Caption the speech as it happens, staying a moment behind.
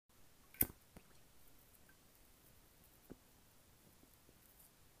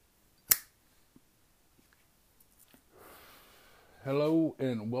Hello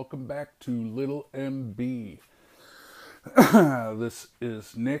and welcome back to Little MB. This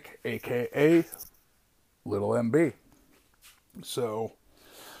is Nick, aka Little MB. So,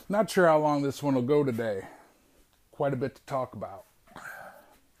 not sure how long this one will go today. Quite a bit to talk about.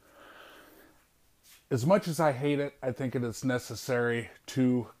 As much as I hate it, I think it is necessary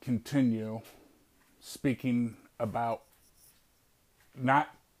to continue speaking about not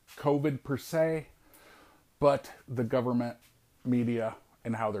COVID per se, but the government, media,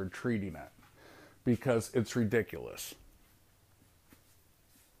 and how they're treating it, because it's ridiculous.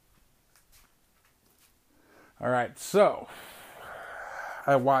 All right, so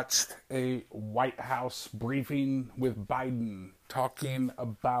I watched a White House briefing with Biden talking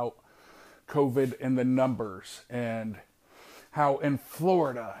about COVID and the numbers, and how in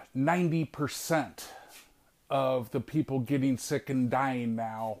Florida 90% of the people getting sick and dying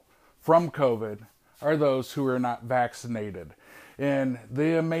now from COVID are those who are not vaccinated. And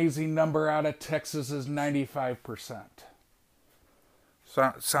the amazing number out of Texas is 95%.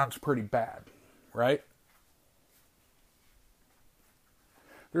 Sounds pretty bad, right?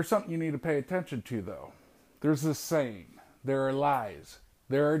 There's something you need to pay attention to, though. There's this saying, there are lies,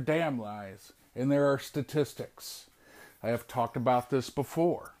 there are damn lies, and there are statistics. I have talked about this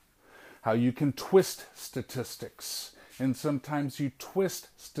before. How you can twist statistics. And sometimes you twist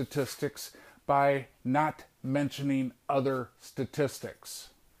statistics by not mentioning other statistics.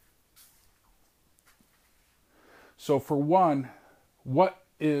 So for one, what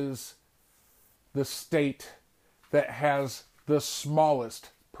is the state that has the smallest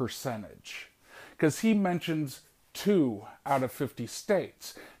percentage? Because he mentions 2 out of 50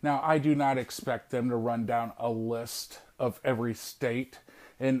 states. Now, I do not expect them to run down a list of every state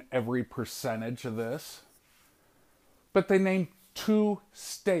and every percentage of this. But they name 2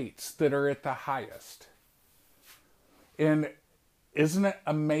 states that are at the highest. And isn't it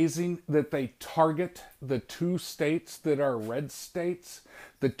amazing that they target the 2 states that are red states?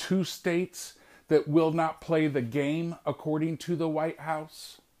 The 2 states that will not play the game according to the White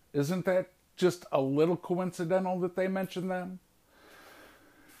House? Isn't that just a little coincidental that they mention them?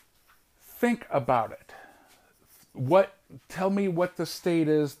 Think about it. Tell me what the state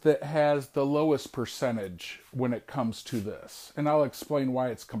is that has the lowest percentage when it comes to this. And I'll explain why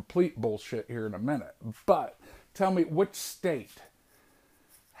it's complete bullshit here in a minute. But tell me which state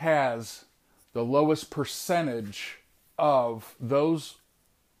has the lowest percentage of those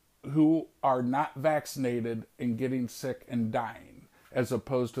who are not vaccinated and getting sick and dying, as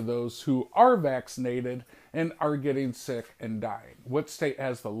opposed to those who are vaccinated and are getting sick and dying. What state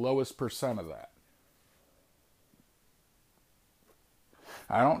has the lowest percent of that?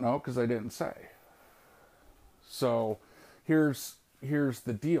 I don't know, because I didn't say. So here's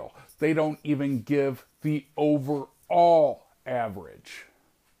the deal. They don't even give the overall average.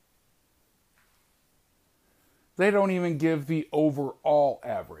 They don't even give the overall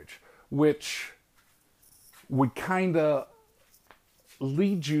average, which would kind of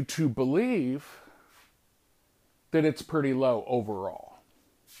lead you to believe that it's pretty low overall.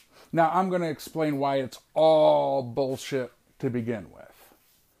 Now, I'm going to explain why it's all bullshit to begin with.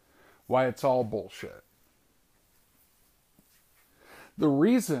 Why it's all bullshit. The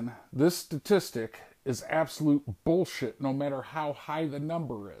reason this statistic is absolute bullshit, no matter how high the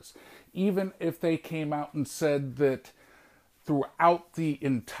number is, even if they came out and said that throughout the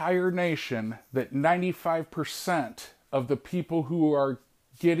entire nation that 95% of the people who are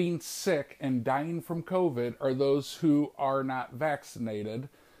getting sick and dying from COVID are those who are not vaccinated,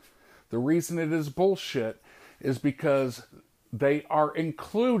 the reason it is bullshit is because they are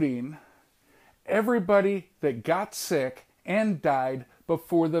including everybody that got sick and died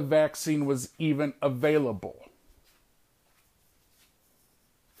before the vaccine was even available.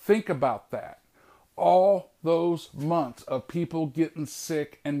 Think about that. All those months of people getting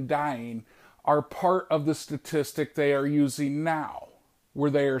sick and dying are part of the statistic they are using now, where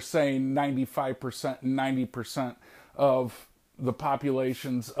they are saying 95% and 90% of the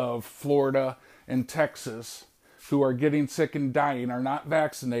populations of Florida and Texas who are getting sick and dying are not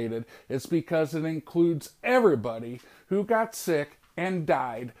vaccinated. It's because it includes everybody who got sick and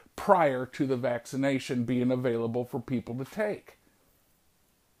died prior to the vaccination being available for people to take.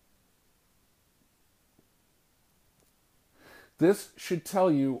 This should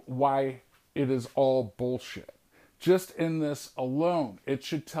tell you why it is all bullshit. Just in this alone, it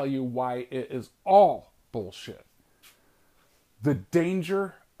should tell you why it is all bullshit. The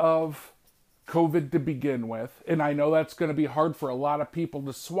danger of COVID to begin with, and I know that's going to be hard for a lot of people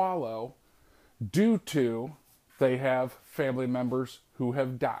to swallow due to they have family members who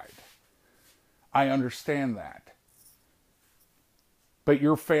have died. I understand that. But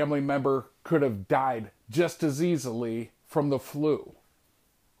your family member could have died just as easily from the flu.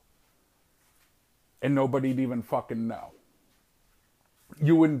 And nobody'd even fucking know.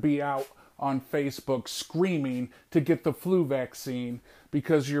 You wouldn't be out on Facebook screaming to get the flu vaccine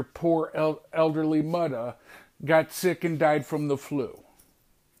because your poor elderly mother got sick and died from the flu.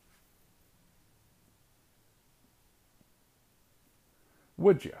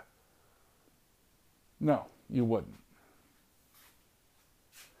 Would you? No, you wouldn't.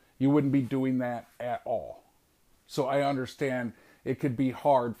 You wouldn't be doing that at all. So I understand it could be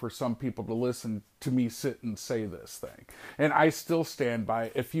hard for some people to listen to me sit and say this thing. And I still stand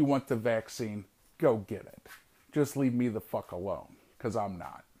by, if you want the vaccine, go get it. Just leave me the fuck alone, because I'm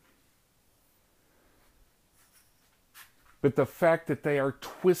not. But the fact that they are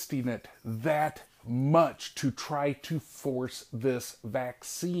twisting it that much to try to force this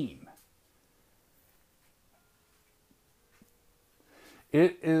vaccine,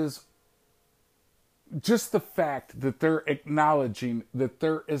 it is just the fact that they're acknowledging that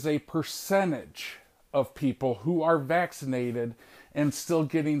there is a percentage of people who are vaccinated and still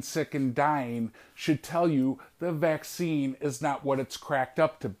getting sick and dying should tell you the vaccine is not what it's cracked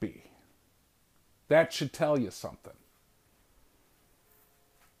up to be. That should tell you something.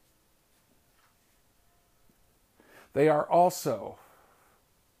 They are also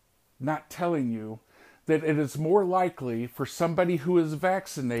not telling you that it is more likely for somebody who is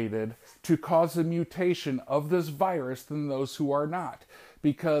vaccinated to cause a mutation of this virus than those who are not.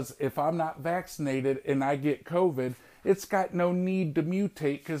 Because if I'm not vaccinated and I get COVID, it's got no need to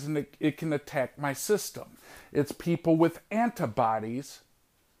mutate because it can attack my system. It's people with antibodies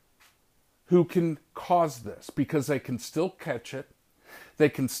who can cause this because they can still catch it, they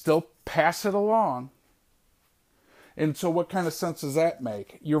can still pass it along. And so what kind of sense does that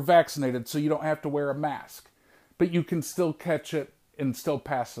make? You're vaccinated, so you don't have to wear a mask. But you can still catch it and still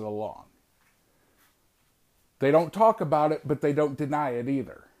pass it along. They don't talk about it, but they don't deny it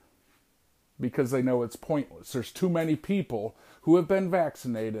either. Because they know it's pointless. There's too many people who have been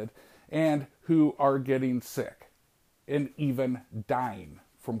vaccinated and who are getting sick. And even dying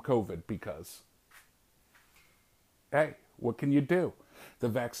from COVID because, hey, what can you do? The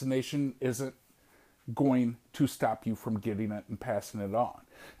vaccination isn't going to stop you from getting it and passing it on.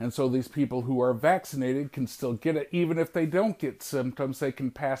 And so these people who are vaccinated can still get it. Even if they don't get symptoms, they can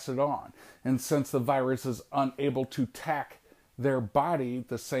pass it on. And since the virus is unable to attack their body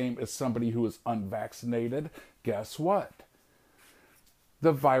the same as somebody who is unvaccinated, guess what?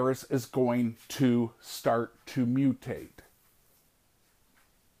 The virus is going to start to mutate.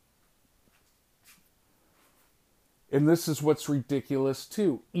 And this is what's ridiculous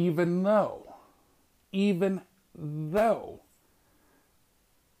too. Even though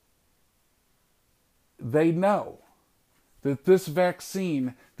they know that this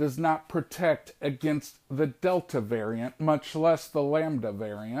vaccine does not protect against the Delta variant, much less the Lambda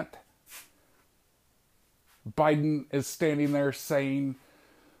variant, Biden is standing there saying,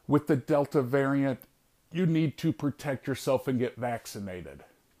 with the Delta variant, you need to protect yourself and get vaccinated.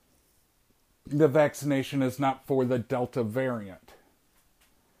 The vaccination is not for the Delta variant.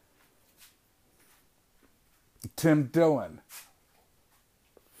 Tim Dillon,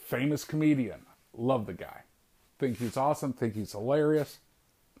 famous comedian, love the guy. Think he's awesome, think he's hilarious.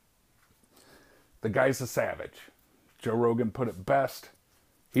 The guy's a savage. Joe Rogan put it best.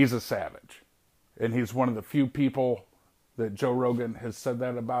 He's a savage. And he's one of the few people that Joe Rogan has said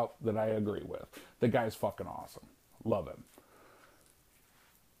that about that I agree with. The guy's fucking awesome. Love him.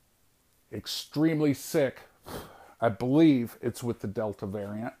 Extremely sick. I believe it's with the Delta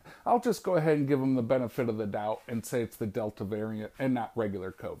variant. I'll just go ahead and give him the benefit of the doubt and say it's the Delta variant and not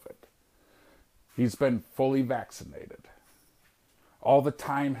regular COVID. He's been fully vaccinated. All the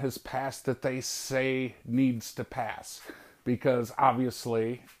time has passed that they say needs to pass. Because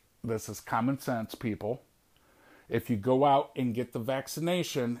obviously, this is common sense, people. If you go out and get the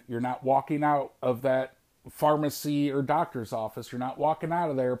vaccination, you're not walking out of that pharmacy or doctor's office. You're not walking out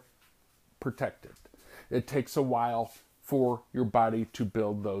of there protected. It takes a while for your body to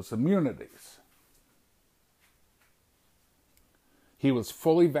build those immunities. He was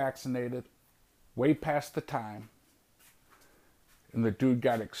fully vaccinated, way past the time, and the dude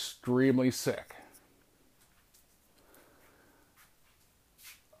got extremely sick.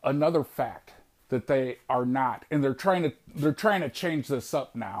 Another fact that they are not, and they're trying to change this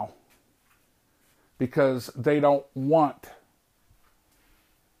up now because they don't want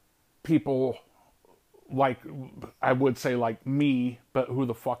people like, I would say like me, but who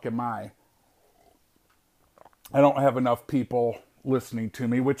the fuck am I? I don't have enough people listening to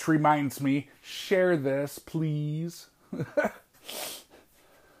me, which reminds me, share this, please.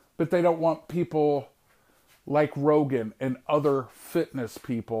 But they don't want people like Rogan and other fitness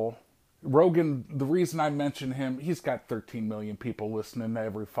people. Rogan, the reason I mention him, he's got 13 million people listening to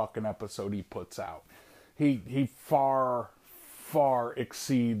every fucking episode he puts out. He far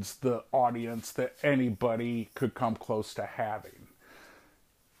exceeds the audience that anybody could come close to having.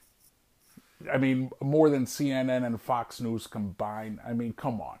 I mean, more than CNN and Fox News combined. I mean,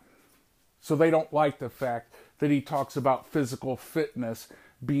 come on. So they don't like the fact that he talks about physical fitness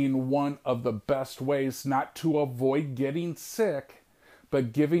being one of the best ways not to avoid getting sick,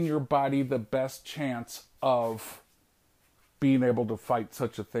 but giving your body the best chance of being able to fight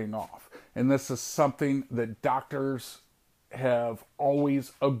such a thing off. And this is something that doctors have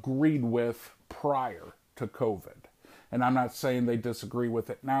always agreed with prior to COVID. And I'm not saying they disagree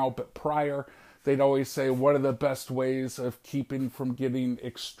with it now, but prior, they'd always say one of the best ways of keeping from getting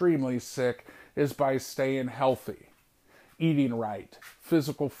extremely sick is by staying healthy, eating right,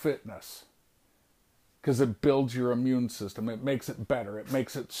 physical fitness, because it builds your immune system. It makes it better. It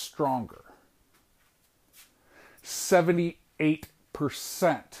makes it stronger. 78%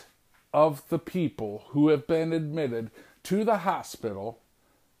 of the people who have been admitted to the hospital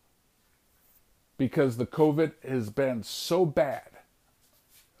because the COVID has been so bad,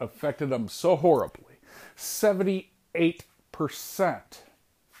 affected them so horribly, 78%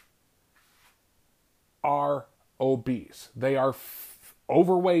 are obese. They are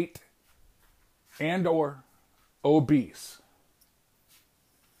overweight and or obese.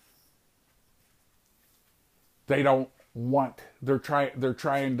 They don't want, they're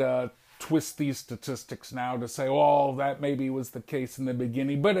trying to twist these statistics now to say, oh, that maybe was the case in the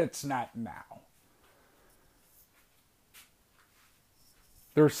beginning, but it's not now.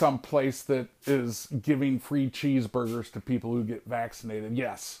 There's some place that is giving free cheeseburgers to people who get vaccinated.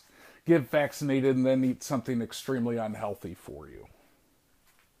 Yes, get vaccinated and then eat something extremely unhealthy for you.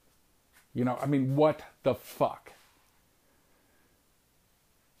 You know, I mean, what the fuck?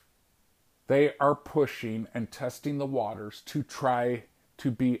 They are pushing and testing the waters to try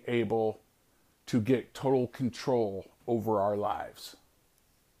to be able to get total control over our lives.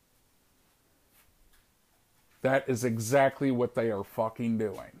 That is exactly what they are fucking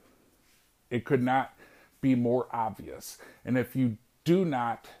doing. It could not be more obvious. And if you do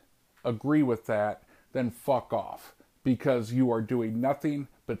not agree with that, then fuck off. Because you are doing nothing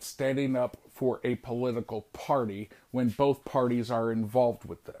but standing up for a political party when both parties are involved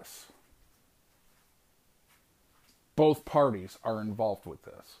with this. Both parties are involved with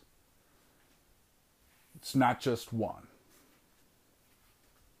this. It's not just one.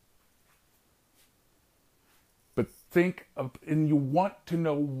 But think of, and you want to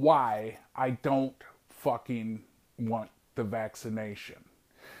know why I don't fucking want the vaccination.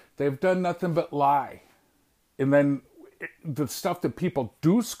 They've done nothing but lie. And then the stuff that people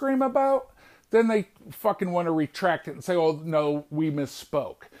do scream about, then they fucking want to retract it and say, oh, no, we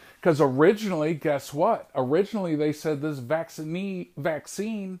misspoke. Because originally, guess what? Originally, they said this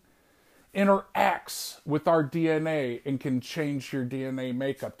vaccine interacts with our DNA and can change your DNA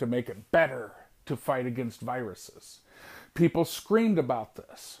makeup to make it better to fight against viruses. People screamed about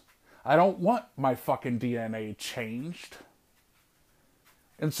this. I don't want my fucking DNA changed.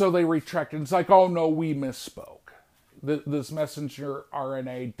 And so they retracted. It's like, oh, no, we misspoke. This messenger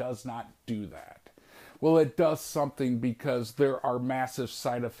RNA does not do that. Well, it does something because there are massive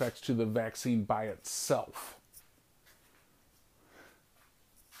side effects to the vaccine by itself.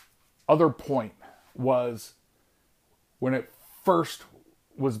 Other point was when it first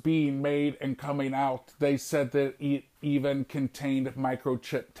was being made and coming out, they said that it even contained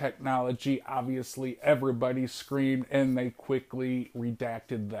microchip technology. Obviously, everybody screamed and they quickly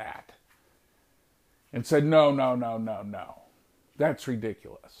redacted that. And said, no. That's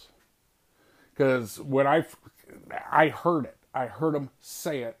ridiculous. Because when I heard it. I heard them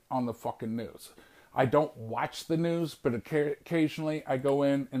say it on the fucking news. I don't watch the news, but occasionally I go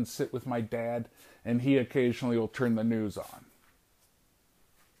in and sit with my dad, and he occasionally will turn the news on.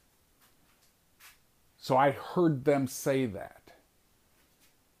 So I heard them say that.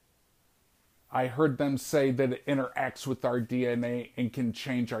 I heard them say that it interacts with our DNA and can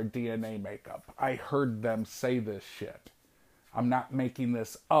change our DNA makeup. I heard them say this shit. I'm not making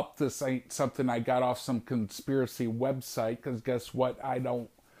this up. This ain't something I got off some conspiracy website, because guess what? I don't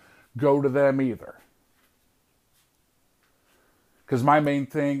go to them either. Because my main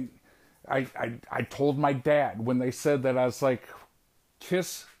thing, I told my dad when they said that, I was like,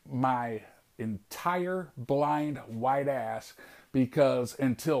 kiss my entire blind white ass, because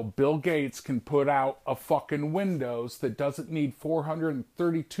until Bill Gates can put out a fucking Windows that doesn't need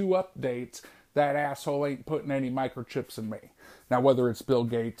 432 updates that asshole ain't putting any microchips in me. Now, whether it's Bill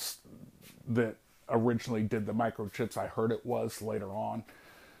Gates that originally did the microchips, I heard it was later on,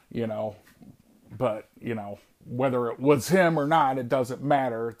 you know, but, you know, whether it was him or not, it doesn't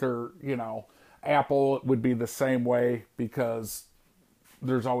matter. Apple would be the same way, because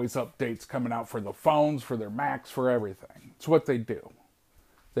there's always updates coming out for the phones, for their Macs, for everything. It's what they do.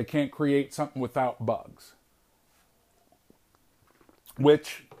 They can't create something without bugs.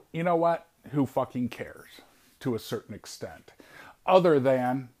 Which, you know what? Who fucking cares to a certain extent? Other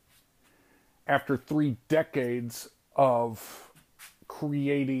than after 3 decades of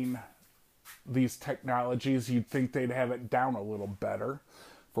creating these technologies, you'd think they'd have it down a little better,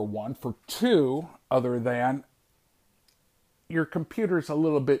 for one. For two, other than your computer's a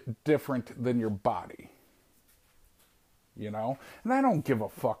little bit different than your body. You know? And I don't give a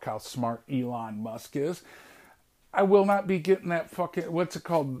fuck how smart Elon Musk is. I will not be getting that fucking, what's it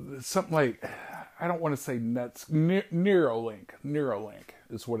called? Something like, I don't want to say Nets, Neuralink. Neuralink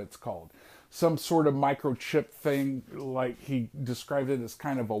is what it's called. Some sort of microchip thing, like he described it as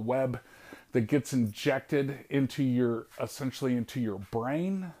kind of a web that gets injected into your, essentially into your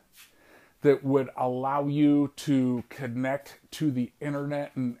brain, that would allow you to connect to the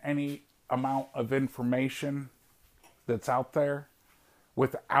internet and any amount of information that's out there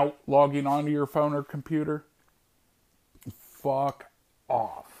without logging onto your phone or computer. Fuck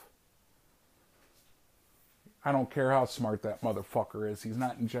off. I don't care how smart that motherfucker is. He's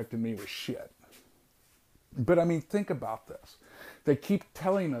not injecting me with shit. But I mean, think about this. They keep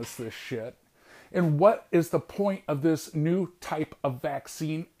telling us this shit. And what is the point of this new type of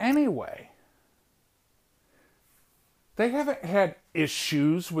vaccine anyway? They haven't had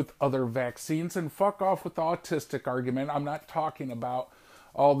issues with other vaccines, and fuck off with the autistic argument. I'm not talking about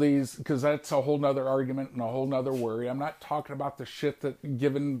all these, because that's a whole nother argument and a whole nother worry. I'm not talking about the shit that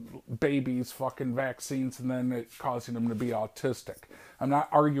giving babies fucking vaccines and then it causing them to be autistic. I'm not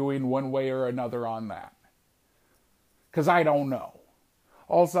arguing one way or another on that, because I don't know.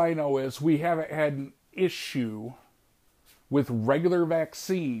 All I know is we haven't had an issue with regular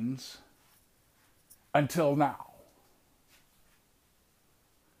vaccines until now.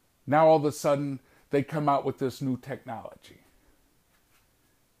 Now all of a sudden they come out with this new technology.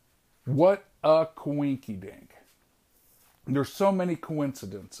 What a coinky-dink. There's so many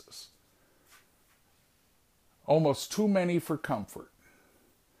coincidences. Almost too many for comfort.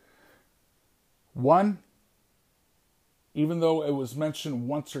 One, even though it was mentioned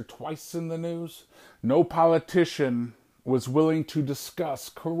once or twice in the news, no politician was willing to discuss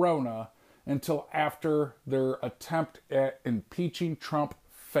Corona until after their attempt at impeaching Trump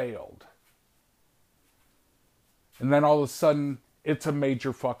failed. And then all of a sudden, it's a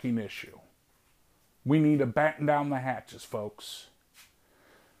major fucking issue. We need to batten down the hatches, folks.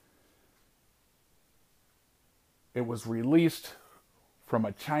 It was released from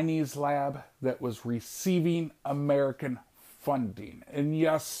a Chinese lab that was receiving American funding. And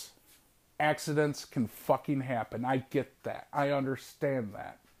yes, accidents can fucking happen. I get that. I understand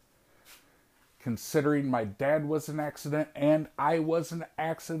that. Considering my dad was an accident and I was an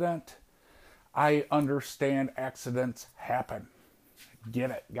accident, I understand accidents happen.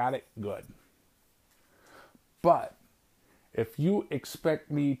 Get it. Got it. Good. But if you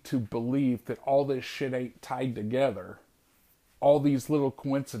expect me to believe that all this shit ain't tied together, all these little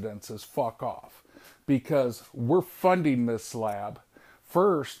coincidences, fuck off. Because we're funding this lab.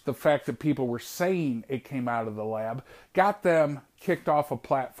 First, the fact that people were saying it came out of the lab got them kicked off of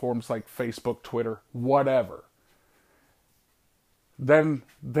platforms like Facebook, Twitter, whatever. Then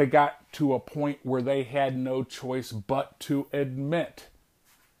they got to a point where they had no choice but to admit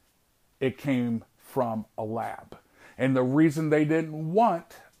it came from a lab. And the reason they didn't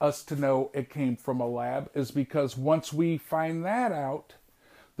want us to know it came from a lab is because once we find that out,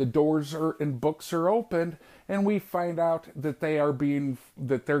 the doors are and books are opened, and we find out that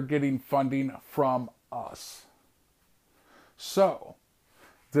they're getting funding from us. So,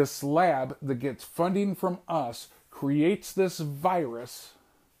 this lab that gets funding from us creates this virus,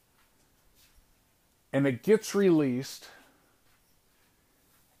 and it gets released,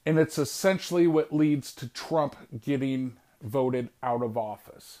 and it's essentially what leads to Trump getting voted out of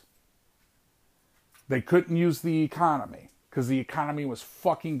office. They couldn't use the economy, because the economy was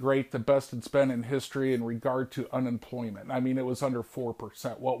fucking great, the best it's been in history in regard to unemployment. I mean, it was under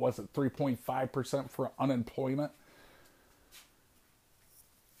 4%. What was it, 3.5% for unemployment?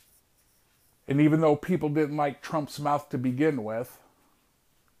 And even though people didn't like Trump's mouth to begin with,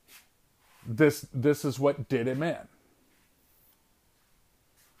 this is what did him in.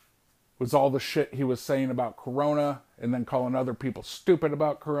 Was all the shit he was saying about Corona and then calling other people stupid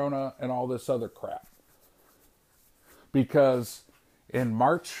about corona and all this other crap. Because in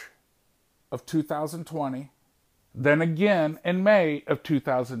March of 2020, then again in May of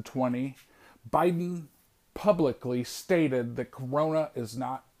 2020, Biden publicly stated that corona is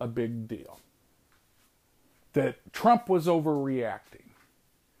not a big deal. That Trump was overreacting.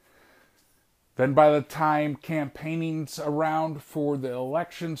 Then by the time campaigning's around for the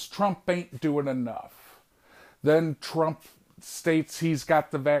elections, Trump ain't doing enough. Then Trump states he's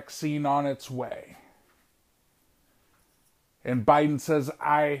got the vaccine on its way. And Biden says,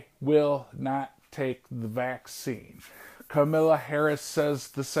 I will not take the vaccine. Kamala Harris says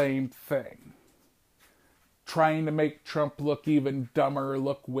the same thing. Trying to make Trump look even dumber,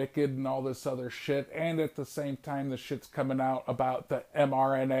 look wicked, and all this other shit. And at the same time, the shit's coming out about the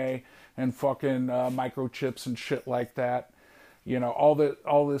mRNA and fucking microchips and shit like that. You know,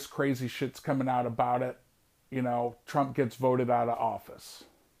 all this crazy shit's coming out about it. You know, Trump gets voted out of office.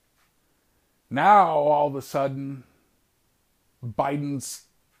 Now, all of a sudden, Biden's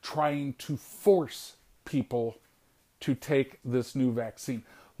trying to force people to take this new vaccine.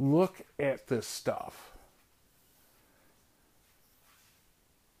 Look at this stuff.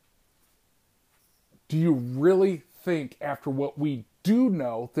 Do you really think, after what we do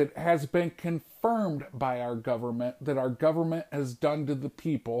know that has been confirmed by our government, that our government has done to the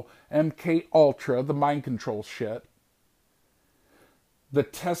people, MK Ultra, the mind control shit, the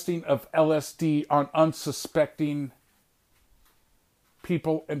testing of LSD on unsuspecting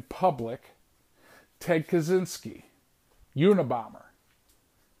people in public, Ted Kaczynski, Unabomber,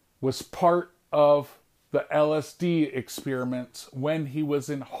 was part of the LSD experiments when he was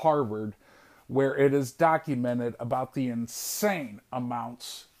in Harvard, where it is documented about the insane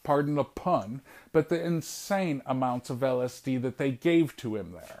amounts, pardon the pun, but the insane amounts of LSD that they gave to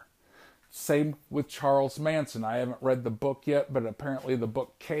him there. Same with Charles Manson. I haven't read the book yet, but apparently the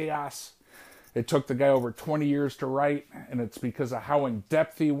book Chaos, it took the guy over 20 years to write, and it's because of how in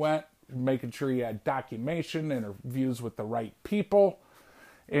depth he went, making sure he had documentation, interviews with the right people.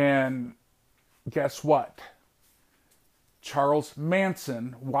 And guess what? Charles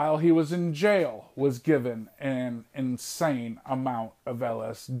Manson, while he was in jail, was given an insane amount of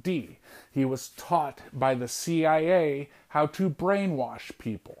LSD. He was taught by the CIA how to brainwash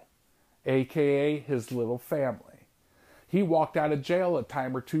people, aka his little family. He walked out of jail a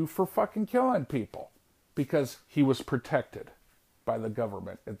time or two for fucking killing people because he was protected by the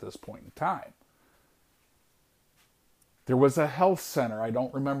government at this point in time. There was a health center, I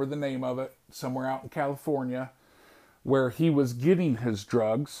don't remember the name of it, somewhere out in California, where he was getting his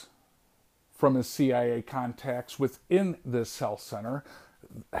drugs from his CIA contacts within this health center.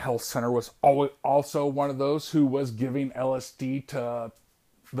 The health center was also one of those who was giving LSD to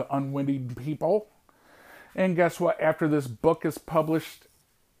the unwitting people. And guess what? After this book is published,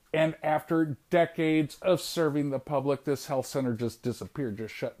 and after decades of serving the public, this health center just disappeared,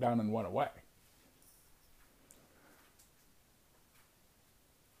 just shut down and went away.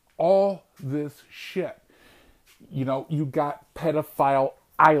 All this shit. You know, you got Pedophile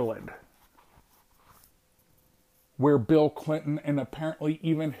Island, where Bill Clinton and apparently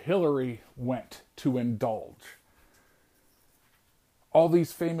even Hillary went to indulge. All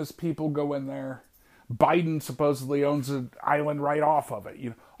these famous people go in there. Biden supposedly owns an island right off of it.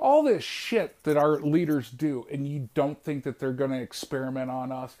 You know, all this shit that our leaders do, and you don't think that they're going to experiment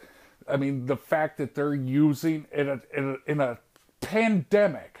on us. I mean, the fact that they're using in a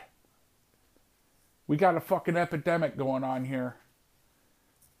pandemic. We got a fucking epidemic going on here.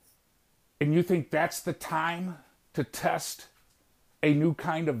 And you think that's the time to test a new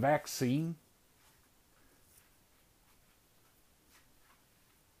kind of vaccine?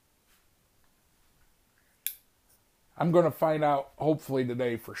 I'm going to find out hopefully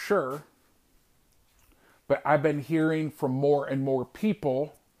today for sure. But I've been hearing from more and more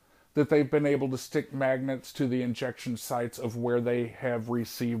people that they've been able to stick magnets to the injection sites of where they have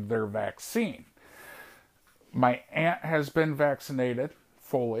received their vaccine. My aunt has been vaccinated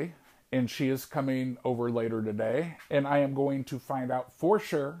fully, and she is coming over later today, and I am going to find out for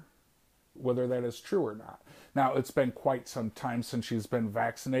sure whether that is true or not. Now, it's been quite some time since she's been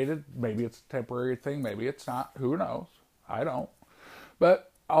vaccinated. Maybe it's a temporary thing, maybe it's not. Who knows? I don't.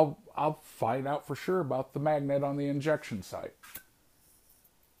 But I'll find out for sure about the magnet on the injection site.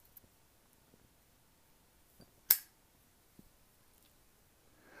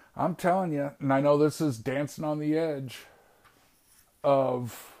 I'm telling you, and I know this is dancing on the edge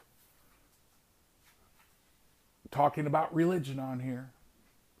of talking about religion on here.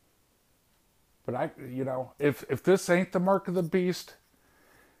 But if this ain't the mark of the beast,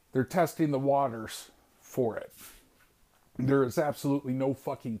 they're testing the waters for it. There is absolutely no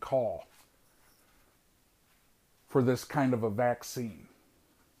fucking call for this kind of a vaccine.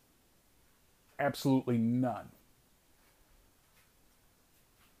 Absolutely none.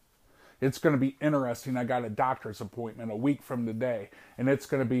 It's going to be interesting. I got a doctor's appointment a week from today, and it's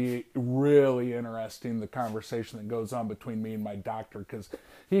going to be really interesting, the conversation that goes on between me and my doctor, because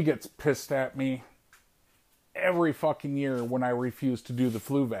he gets pissed at me every fucking year when I refuse to do the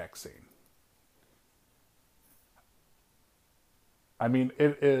flu vaccine. I mean,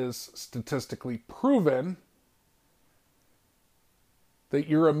 it is statistically proven that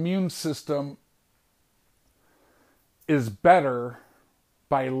your immune system is better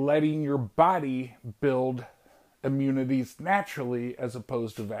by letting your body build immunities naturally as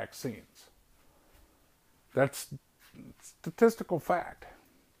opposed to vaccines. That's statistical fact.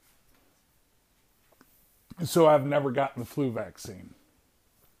 So I've never gotten the flu vaccine.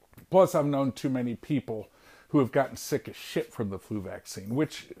 Plus, I've known too many people who have gotten sick as shit from the flu vaccine,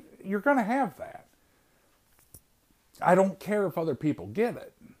 which you're going to have that. I don't care if other people get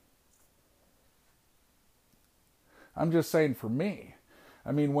it. I'm just saying for me.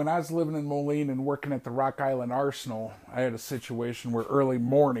 I mean, when I was living in Moline and working at the Rock Island Arsenal, I had a situation where early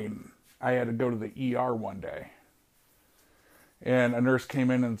morning I had to go to the ER one day. And a nurse came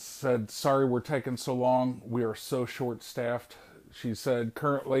in and said, "Sorry we're taking so long. We are so short-staffed." She said,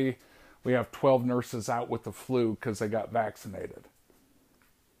 "Currently we have 12 nurses out with the flu because they got vaccinated."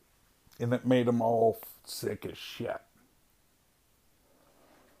 And it made them all sick as shit.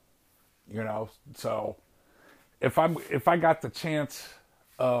 You know, so if I got the chance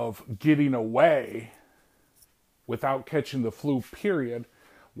of getting away without catching the flu, period,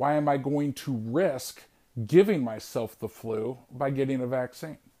 why am I going to risk giving myself the flu by getting a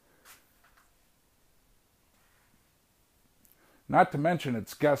vaccine? Not to mention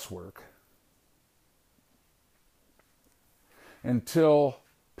it's guesswork. Until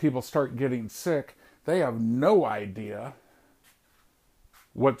people start getting sick, they have no idea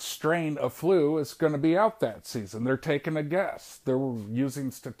what strain of flu is going to be out that season. They're taking a guess. They're using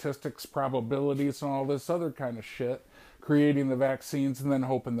statistics, probabilities, and all this other kind of shit, creating the vaccines and then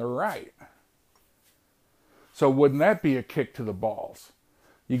hoping they're right. So wouldn't that be a kick to the balls?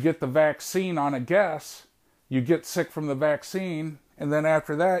 You get the vaccine on a guess, you get sick from the vaccine, and then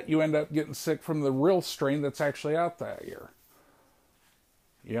after that you end up getting sick from the real strain that's actually out that year.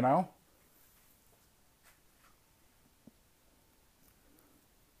 You know?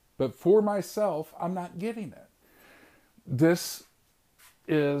 But for myself, I'm not getting it. This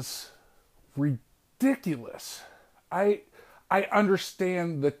is ridiculous. I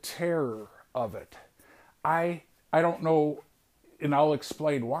understand the terror of it. I don't know, and I'll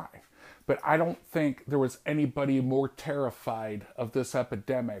explain why. But I don't think there was anybody more terrified of this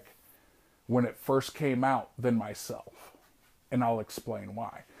epidemic when it first came out than myself. And I'll explain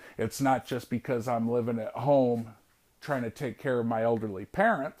why. It's not just because I'm living at home trying to take care of my elderly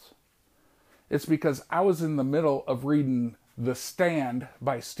parents. It's because I was in the middle of reading The Stand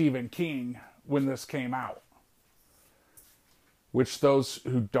by Stephen King when this came out. Which those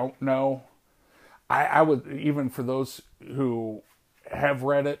who don't know, I would, even for those who have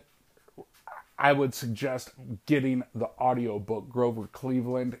read it, I would suggest getting the audiobook. Grover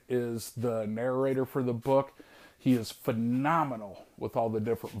Cleveland is the narrator for the book. He is phenomenal with all the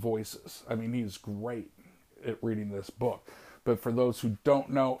different voices. I mean, he's great at reading this book. But for those who don't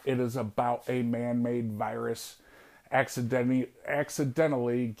know, it is about a man-made virus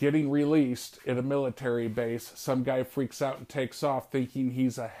accidentally getting released at a military base. Some guy freaks out and takes off thinking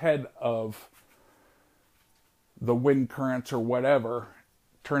he's ahead of the wind currents or whatever.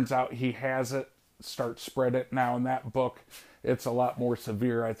 Turns out he has it, starts spread it. Now in that book, it's a lot more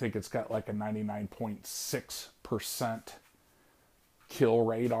severe. I think it's got like a 99.6% kill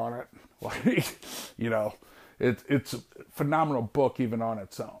rate on it. Like, you know, it's a phenomenal book even on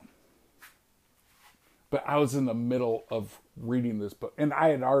its own. But I was in the middle of reading this book, and I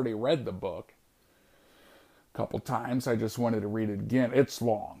had already read the book a couple times. I just wanted to read it again. It's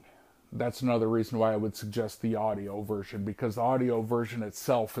long. That's another reason why I would suggest the audio version, because the audio version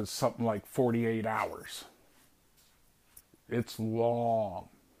itself is something like 48 hours. It's long.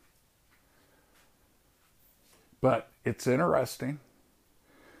 But it's interesting.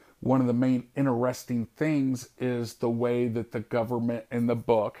 One of the main interesting things is the way that the government in the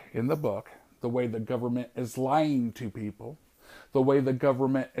book, the way the government is lying to people, the way the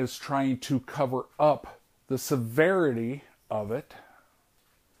government is trying to cover up the severity of it,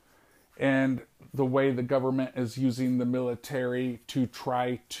 and the way the government is using the military to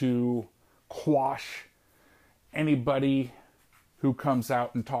try to quash anybody who comes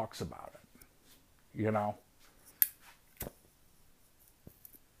out and talks about it. You know?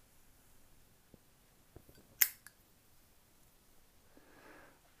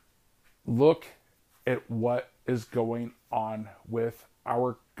 Look at what is going on with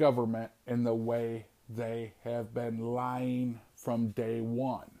our government and the way they have been lying from day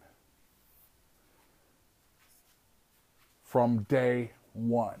one. From day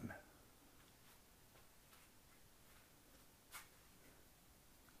one.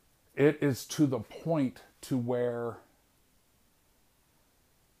 It is to the point to where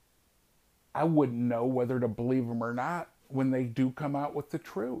I wouldn't know whether to believe them or not when they do come out with the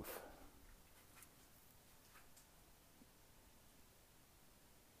truth.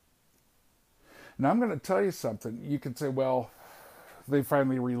 Now, I'm going to tell you something. You could say, well, they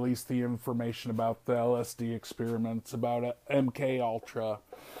finally released the information about the LSD experiments, about MK Ultra,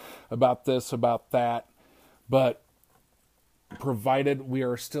 about this, about that. But provided we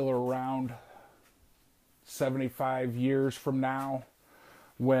are still around 75 years from now,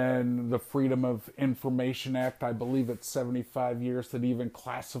 when the Freedom of Information Act, I believe it's 75 years that even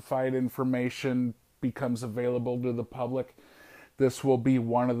classified information becomes available to the public, this will be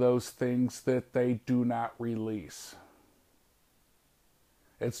one of those things that they do not release.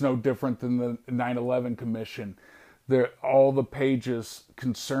 It's no different than the 9/11 Commission. All the pages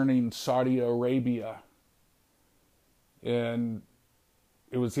concerning Saudi Arabia, and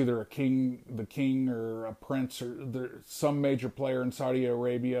it was either the king or a prince or some major player in Saudi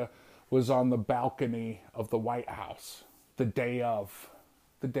Arabia was on the balcony of the White House the day of,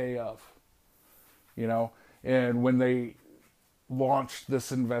 and when they launched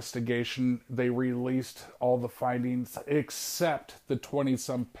this investigation, they released all the findings except the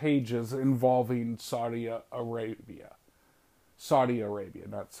 20-some pages involving Saudi Arabia,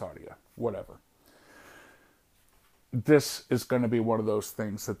 not Saudi, whatever. This is going to be one of those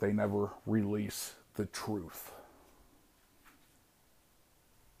things that they never release the truth.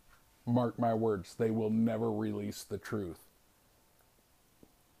 Mark my words, they will never release the truth.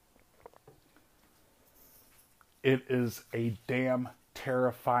 It is a damn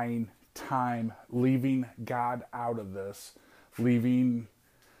terrifying time leaving God out of this, leaving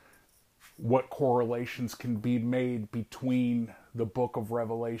what correlations can be made between the book of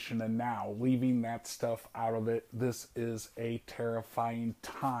Revelation and now, leaving that stuff out of it. This is a terrifying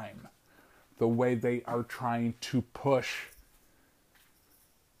time. The way they are trying to push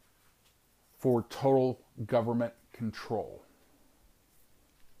for total government control.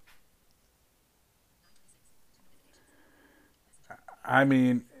 I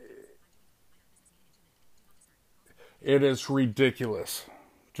mean, it is ridiculous.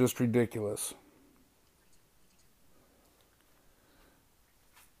 Just ridiculous.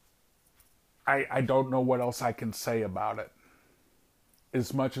 I don't know what else I can say about it.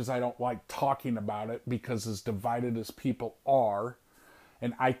 As much as I don't like talking about it, because as divided as people are,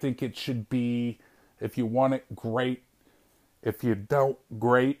 and I think it should be, if you want it, great. If you don't,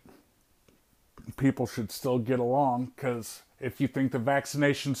 great. People should still get along, because if you think the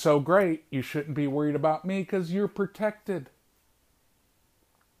vaccination's so great, you shouldn't be worried about me because you're protected.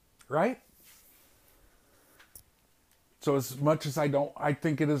 Right? So as much as I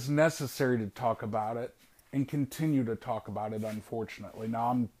think it is necessary to talk about it and continue to talk about it, unfortunately. Now,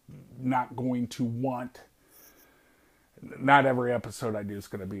 I'm not going to not every episode I do is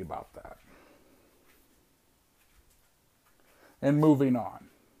going to be about that. And moving on.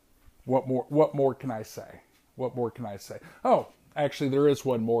 What more can I say? What more can I say? Oh, actually there is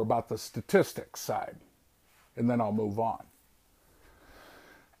one more about the statistics side. And then I'll move on.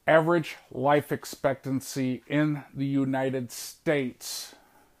 Average life expectancy in the United States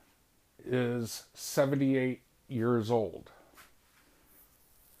is 78 years old.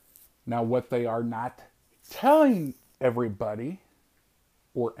 Now, what they are not telling everybody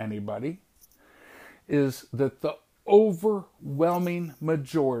or anybody is that the overwhelming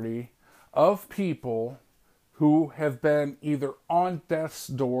majority of people who have been either on death's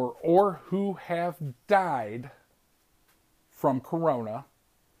door or who have died from corona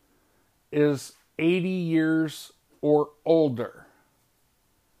is 80 years or older.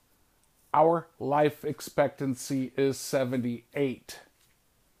 Our life expectancy is 78.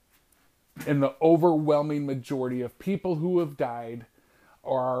 And the overwhelming majority of people who have died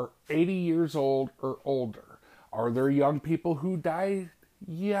are 80 years old or older. Are there young people who die?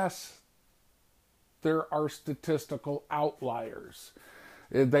 Yes. There are statistical outliers.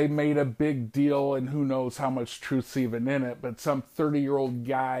 They made a big deal, and who knows how much truth's even in it, but some 30-year-old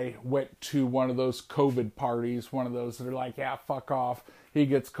guy went to one of those COVID parties, one of those that are like, yeah, fuck off. He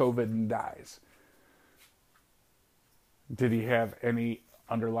gets COVID and dies. Did he have any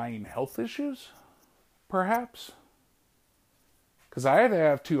underlying health issues? Perhaps. Because I had to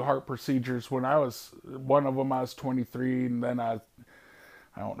have 2 heart procedures when one of them I was 23, and then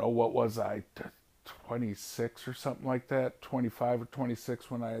I don't know, what was I, 26 or something like that, 25 or 26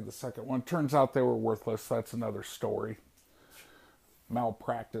 when I had the second one. Turns out they were worthless. That's another story.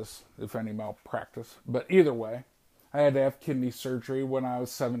 Malpractice, if any malpractice. But either way, I had to have kidney surgery when I was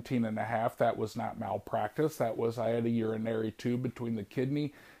 17 and a half. That was not malpractice. That was, I had a urinary tube between the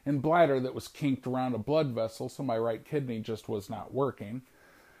kidney and bladder that was kinked around a blood vessel, so my right kidney just was not working.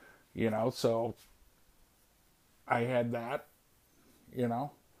 You know, so I had that, you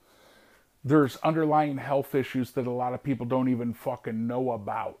know. There's underlying health issues that a lot of people don't even fucking know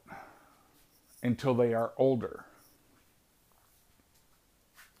about until they are older.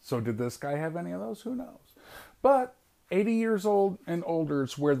 So did this guy have any of those? Who knows? But 80 years old and older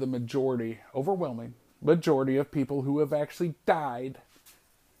is where the majority, overwhelming majority of people who have actually died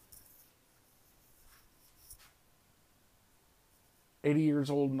years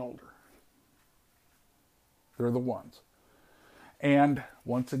old and older. They're the ones. And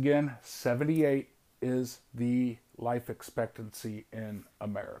once again, 78 is the life expectancy in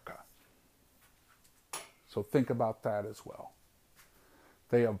America. So think about that as well.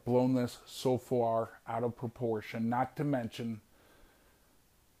 They have blown this so far out of proportion, not to mention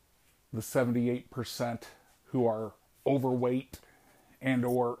the 78% who are overweight and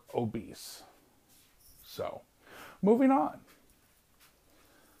or obese. So, moving on.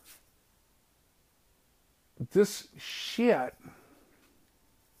 This shit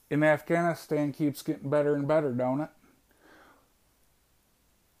in Afghanistan keeps getting better and better, don't it?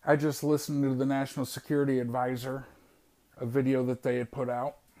 I just listened to the National Security Advisor, a video that they had put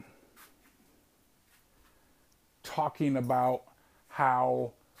out, talking about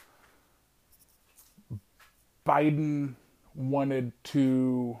how Biden wanted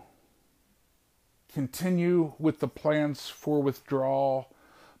to continue with the plans for withdrawal,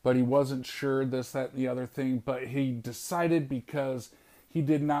 but he wasn't sure this, that, and the other thing. But he decided because he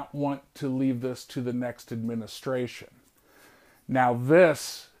did not want to leave this to the next administration. Now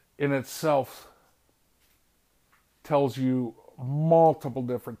this in itself tells you multiple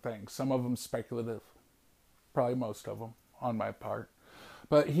different things. Some of them speculative. Probably most of them on my part.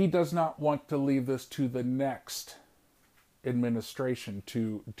 But he does not want to leave this to the next administration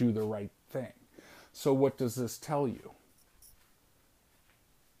to do the right thing. So what does this tell you?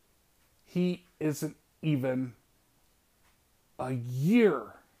 He isn't even a year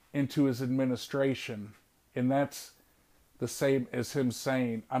into his administration, and that's the same as him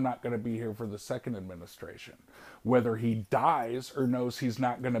saying, I'm not going to be here for the second administration. Whether he dies or knows he's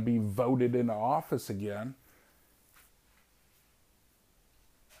not going to be voted into office again,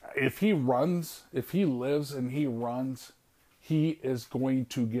 if he lives and he runs, he is going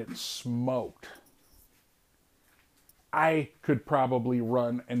to get smoked. I could probably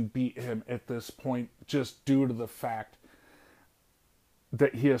run and beat him at this point just due to the fact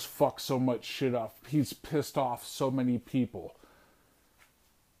that he has fucked so much shit up. He's pissed off so many people.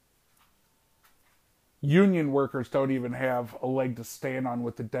 Union workers don't even have a leg to stand on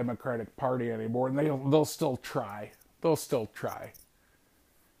with the Democratic Party anymore, and they'll still try. They'll still try.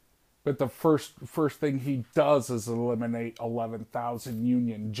 But the first thing he does is eliminate 11,000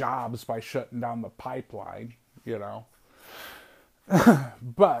 union jobs by shutting down the pipeline, you know.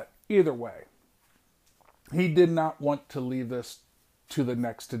 But either way, he did not want to leave this to the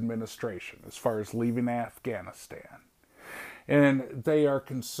next administration as far as leaving Afghanistan. And they are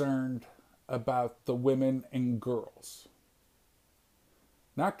concerned about the women and girls.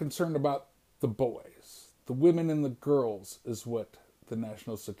 Not concerned about the boys. The women and the girls is what the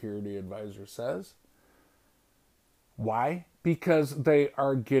National Security Advisor says. Why? Because they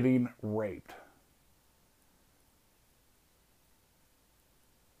are getting raped.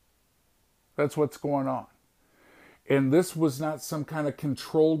 That's what's going on. And this was not some kind of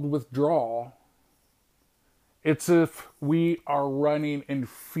controlled withdrawal. It's if we are running in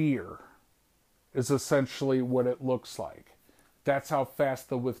fear, is essentially what it looks like. That's how fast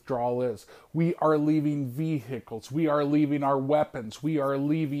the withdrawal is. We are leaving vehicles. We are leaving our weapons. We are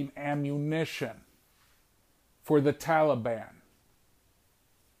leaving ammunition for the Taliban.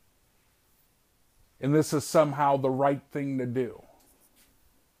 And this is somehow the right thing to do.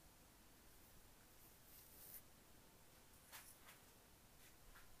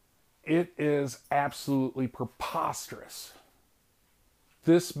 It is absolutely preposterous.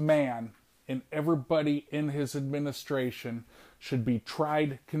 This man and everybody in his administration should be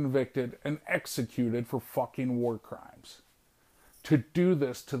tried, convicted, and executed for fucking war crimes. To do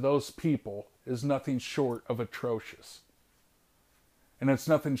this to those people is nothing short of atrocious. And it's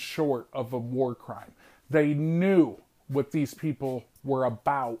nothing short of a war crime. They knew what these people were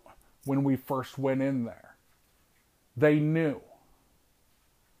about when we first went in there. They knew.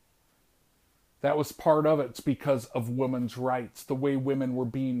 That was part of it. It's because of women's rights, the way women were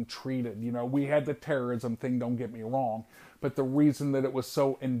being treated. You know, we had the terrorism thing, don't get me wrong, but the reason that it was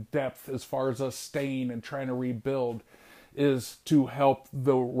so in depth as far as us staying and trying to rebuild is to help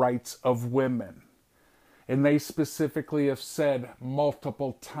the rights of women. And they specifically have said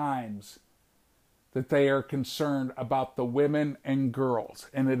multiple times that they are concerned about the women and girls.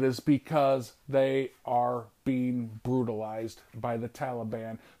 And it is because they are being brutalized by the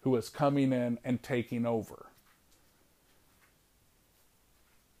Taliban, who is coming in and taking over.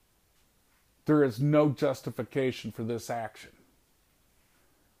 There is no justification for this action.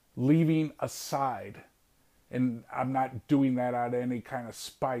 Leaving aside, and I'm not doing that out of any kind of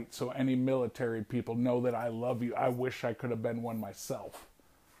spite, so any military people know that I love you. I wish I could have been one myself.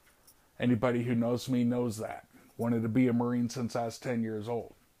 Anybody who knows me knows that. Wanted to be a Marine since I was 10 years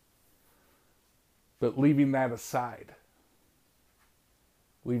old. But leaving that aside,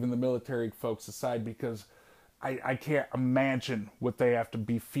 leaving the military folks aside, because I can't imagine what they have to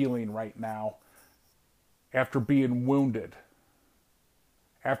be feeling right now after being wounded,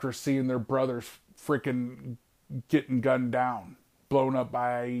 after seeing their brothers freaking getting gunned down, blown up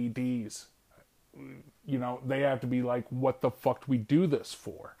by IEDs. You know, they have to be like, what the fuck do we do this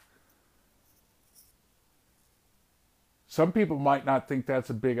for? Some people might not think that's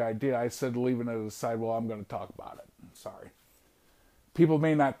a big idea. I said leaving it aside. Well, I'm going to talk about it. Sorry. People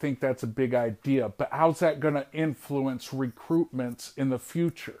may not think that's a big idea, but how's that going to influence recruitments in the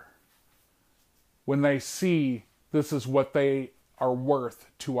future when they see this is what they are worth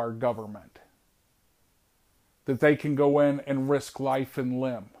to our government? That they can go in and risk life and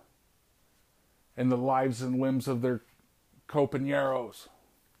limb and the lives and limbs of their compañeros.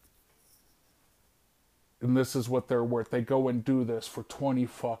 And this is what they're worth. They go and do this for 20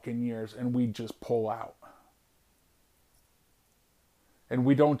 fucking years and we just pull out. And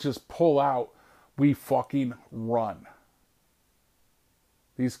we don't just pull out, we fucking run.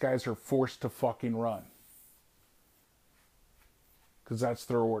 These guys are forced to fucking run. Because that's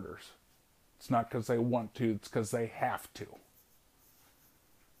their orders. It's not because they want to, it's because they have to.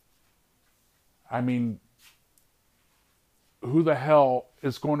 I mean, who the hell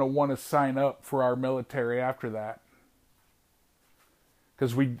is going to want to sign up for our military after that?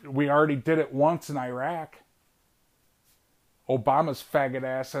 Because we already did it once in Iraq. Obama's faggot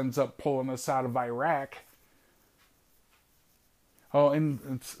ass ends up pulling us out of Iraq. Oh,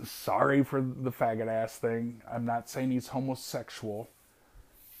 and sorry for the faggot ass thing. I'm not saying he's homosexual.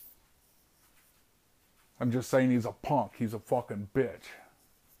 I'm just saying he's a punk. He's a fucking bitch.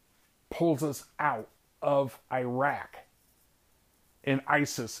 Pulls us out of Iraq. And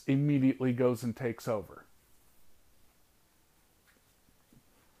ISIS immediately goes and takes over.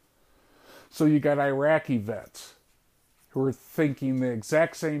 So you got Iraqi vets who are thinking the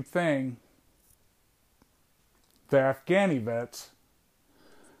exact same thing the Afghani vets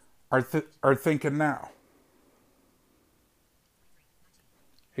are thinking now.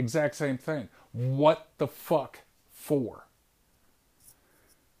 Exact same thing. What the fuck for?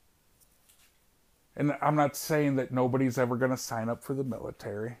 And I'm not saying that nobody's ever going to sign up for the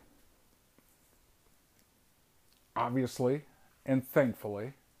military. Obviously, and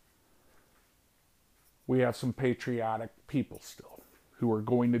thankfully, we have some patriotic people still who are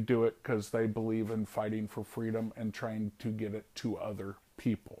going to do it because they believe in fighting for freedom and trying to get it to other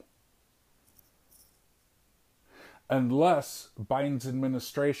people. Unless Biden's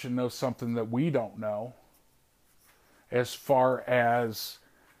administration knows something that we don't know, as far as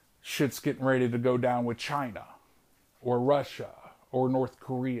shit's getting ready to go down with China or Russia or North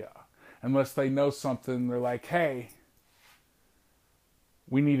Korea. Unless they know something, they're like, hey,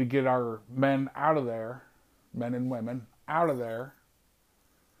 we need to get our men out of there, men and women, out of there,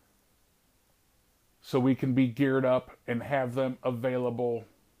 so we can be geared up and have them available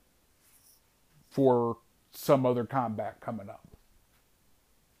for some other combat coming up.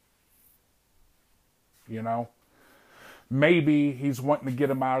 You know? Maybe he's wanting to get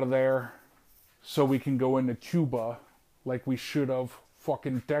them out of there so we can go into Cuba like we should have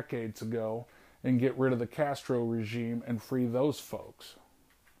fucking decades ago and get rid of the Castro regime and free those folks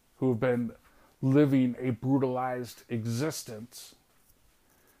who have been living a brutalized existence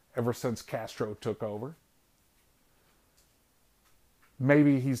ever since Castro took over.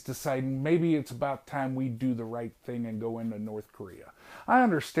 Maybe he's deciding maybe it's about time we do the right thing and go into North Korea. I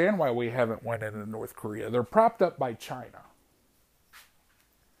understand why we haven't went into North Korea. They're propped up by China.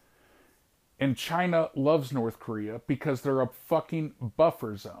 And China loves North Korea because they're a fucking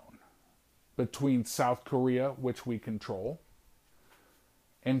buffer zone between South Korea, which we control,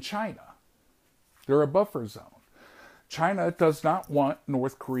 and China. They're a buffer zone. China does not want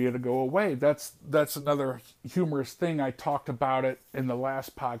North Korea to go away. That's another humorous thing. I talked about it in the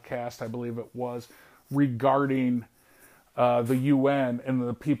last podcast, I believe it was, regarding the UN and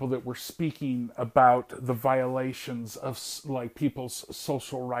the people that were speaking about the violations of like people's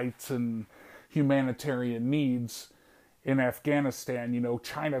social rights and humanitarian needs in Afghanistan. You know,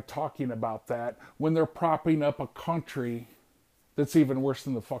 China talking about that when they're propping up a country that's even worse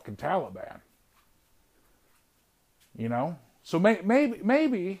than the fucking Taliban. You know? So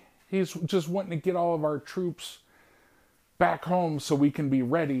maybe he's just wanting to get all of our troops back home so we can be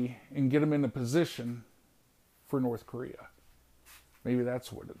ready and get them in a position for North Korea. Maybe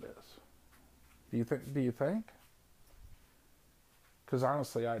that's what it is. Do you think? Because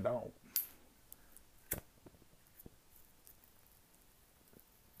honestly, I don't.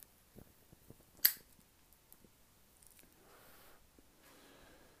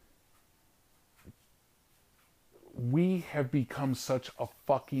 We have become such a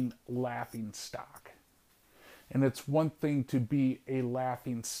fucking laughing stock. And it's one thing to be a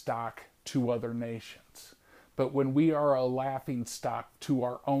laughing stock to other nations. But when we are a laughing stock to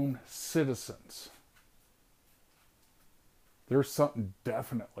our own citizens, there's something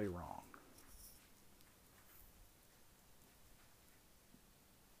definitely wrong.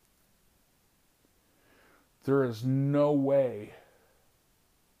 There is no way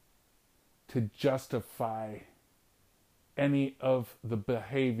to justify any of the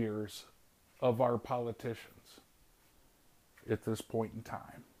behaviors of our politicians at this point in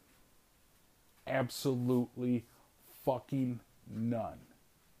time. Absolutely fucking none.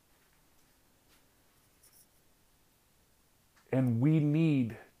 And we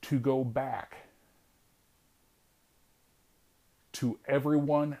need to go back to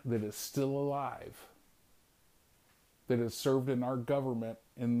everyone that is still alive, that has served in our government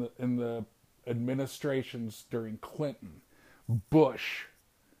in the administrations during Clinton, Bush,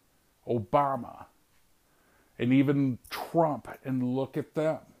 Obama, and even Trump, and look at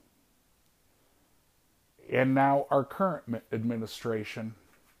them. And now our current administration.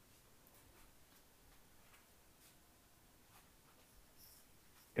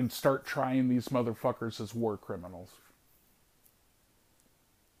 And start trying these motherfuckers as war criminals.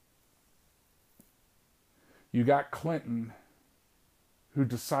 You got Clinton, who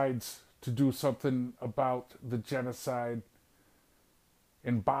decides to do something about the genocide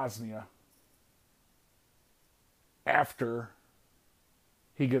in Bosnia after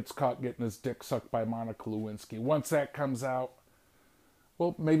he gets caught getting his dick sucked by Monica Lewinsky. Once that comes out,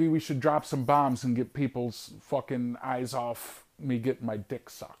 well, maybe we should drop some bombs and get people's fucking eyes off me getting my dick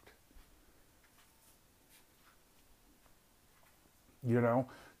sucked. You know,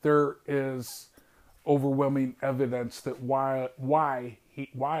 there is overwhelming evidence that while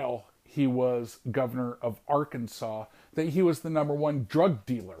he was governor of Arkansas, that he was the number one drug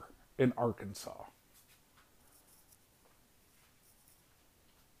dealer in Arkansas.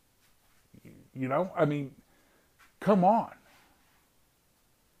 You know, I mean, come on.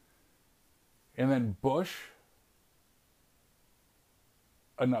 And then Bush,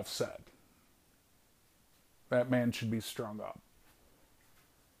 enough said. That man should be strung up.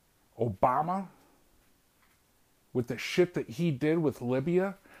 Obama, with the shit that he did with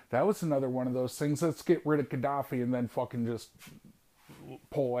Libya, that was another one of those things. Let's get rid of Gaddafi and then fucking just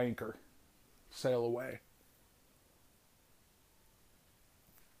pull anchor. Sail away.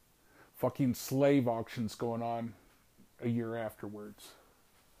 Fucking slave auctions going on a year afterwards.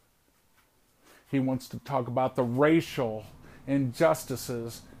 He wants to talk about the racial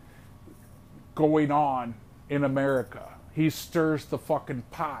injustices going on in America. He stirs the fucking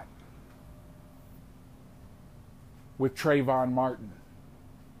pot with Trayvon Martin.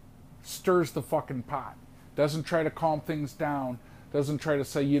 Stirs the fucking pot. Doesn't try to calm things down. Doesn't try to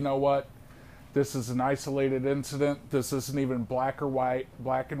say, you know what, this is an isolated incident. This isn't even black and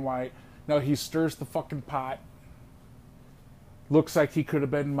white. No, he stirs the fucking pot. Looks like he could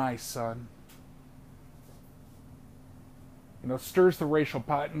have been my son. You know, stirs the racial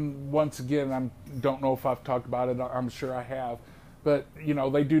pot. And once again, I don't know if I've talked about it. I'm sure I have. But, you know,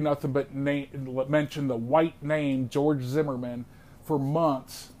 they do nothing but mention the white name, George Zimmerman, for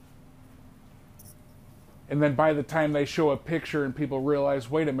months. And then by the time they show a picture and people realize,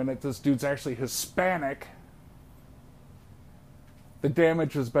 wait a minute, this dude's actually Hispanic, the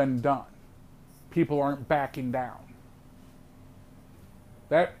damage has been done. People aren't backing down.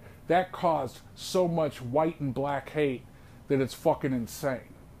 That caused so much white and black hate that it's fucking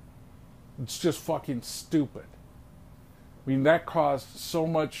insane. It's just fucking stupid. I mean, that caused so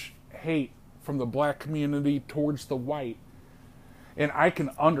much hate from the black community towards the white. And I can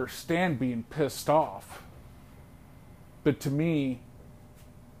understand being pissed off. But to me,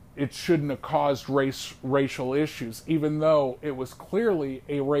 it shouldn't have caused racial issues, even though it was clearly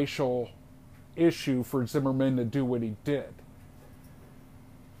a racial issue for Zimmerman to do what he did.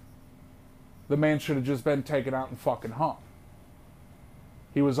 The man should have just been taken out and fucking hung.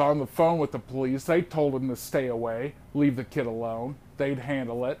 He was on the phone with the police. They told him to stay away, leave the kid alone. They'd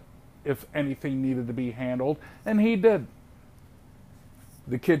handle it if anything needed to be handled, and he did.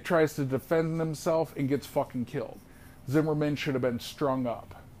 The kid tries to defend himself and gets fucking killed. Zimmerman should have been strung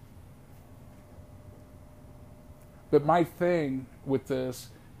up. But my thing with this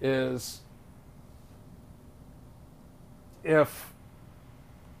is, if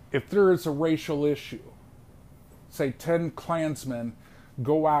there is a racial issue, say 10 Klansmen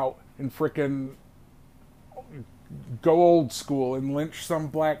go out and frickin' go old school and lynch some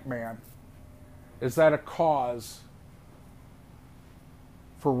black man, is that a cause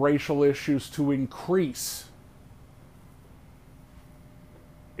for racial issues to increase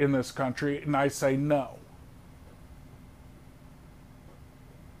in this country? And I say no.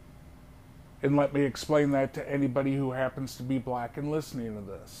 And let me explain that to anybody who happens to be black and listening to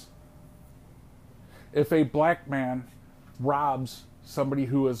this. If a black man robs somebody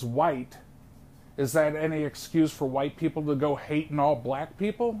who is white, is that any excuse for white people to go hating all black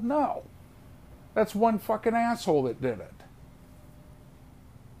people? No. That's one fucking asshole that did it.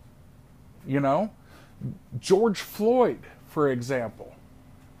 You know? George Floyd, for example.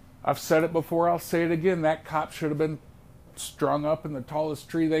 I've said it before, I'll say it again. That cop should have been strung up in the tallest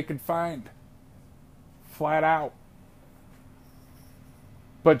tree they could find. Flat out.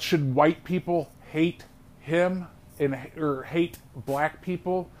 But should white people hate him or hate black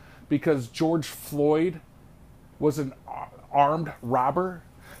people because George Floyd was an armed robber?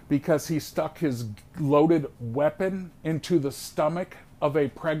 Because he stuck his loaded weapon into the stomach of a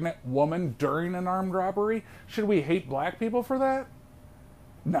pregnant woman during an armed robbery? Should we hate black people for that?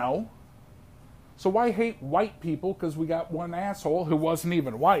 No. So why hate white people because we got one asshole who wasn't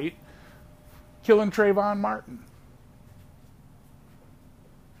even white killing Trayvon Martin?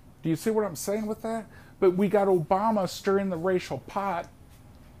 Do you see what I'm saying with that? But we got Obama stirring the racial pot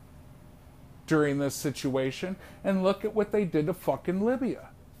during this situation, and look at what they did to fucking Libya.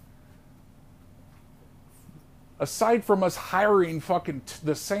 Aside from us hiring fucking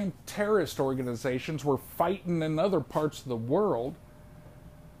the same terrorist organizations we're fighting in other parts of the world,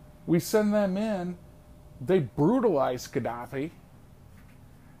 we send them in, they brutalize Gaddafi,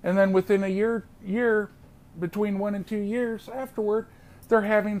 and then within a year, between 1 and 2 years afterward, they're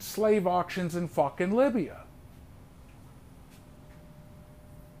having slave auctions in fucking Libya.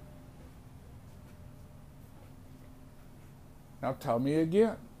 Now tell me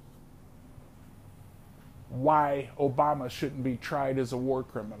again why Obama shouldn't be tried as a war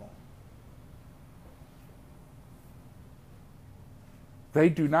criminal. They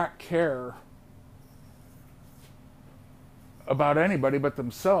do not care about anybody but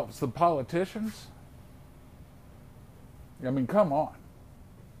themselves. The politicians, I mean, come on.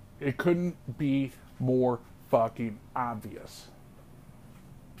 It couldn't be more fucking obvious.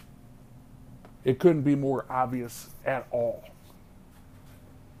 It couldn't be more obvious at all.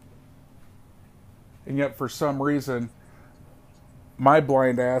 And yet, for some reason, my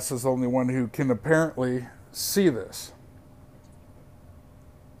blind ass is the only one who can apparently see this.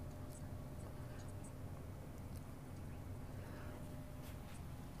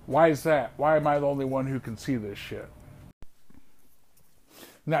 Why is that? Why am I the only one who can see this shit?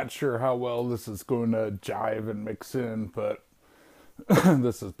 Not sure how well this is going to jive and mix in, but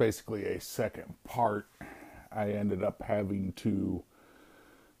this is basically a second part. I ended up having to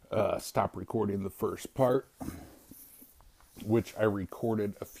stop recording the first part, which I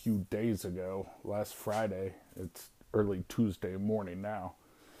recorded a few days ago, last Friday. It's early Tuesday morning now.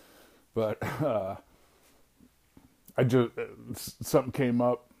 But something came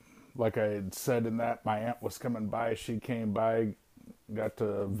up, like I had said in that, my aunt was coming by. She came by, got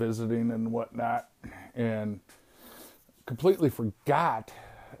to visiting and whatnot, and completely forgot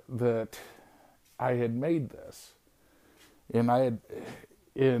that I had made this. And I had,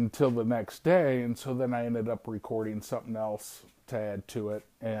 until the next day, and so then I ended up recording something else to add to it,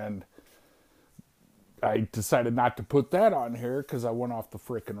 and I decided not to put that on here because I went off the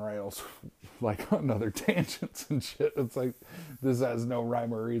frickin' rails, like on other tangents and shit. It's like, this has no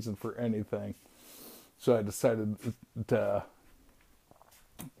rhyme or reason for anything. So I decided to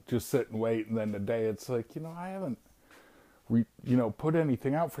just sit and wait, and then today it's like, I haven't, put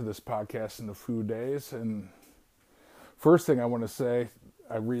anything out for this podcast in a few days, and first thing I want to say,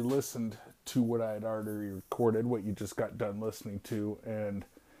 I re-listened to what I had already recorded, what you just got done listening to, and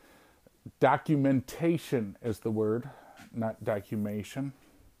documentation is the word. not decumation.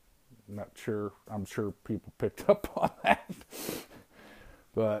 Not sure. I'm sure people picked up on that.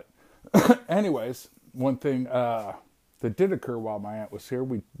 But anyways, one thing that did occur while my aunt was here,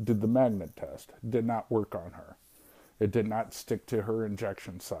 we did the magnet test. It did not work on her. It did not stick to her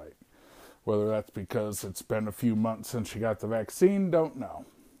injection site. Whether that's because it's been a few months since she got the vaccine, don't know.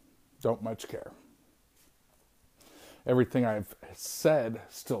 Don't much care. Everything I've said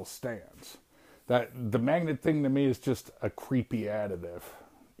still stands. That the magnet thing to me is just a creepy additive,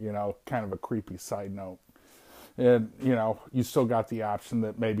 kind of a creepy side note. And, you still got the option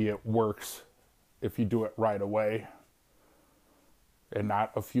that maybe it works if you do it right away and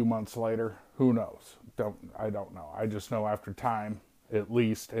not a few months later. Who knows? I don't know. I just know after time, at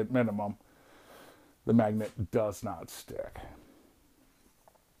least, at minimum, the magnet does not stick.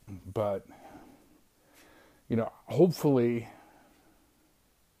 But, hopefully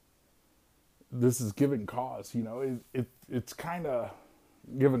this is giving cause. It's kind of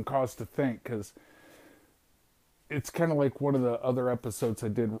giving cause to think, because it's kind of like one of the other episodes I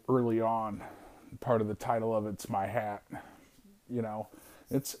did early on. Part of the title of it's My Hat.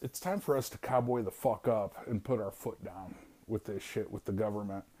 It's time for us to cowboy the fuck up and put our foot down with this shit with the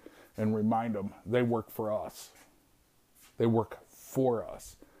government and remind them they work for us. They work for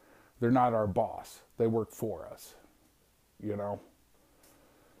us. They're not our boss. They work for us.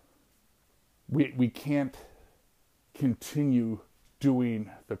 We can't continue doing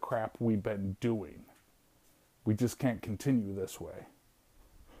the crap we've been doing. We just can't continue this way.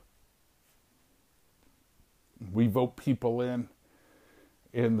 We vote people in,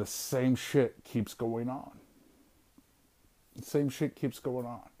 and the same shit keeps going on. The same shit keeps going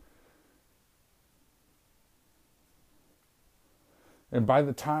on. And by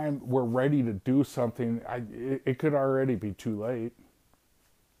the time we're ready to do something, it could already be too late.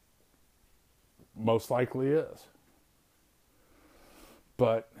 Most likely is.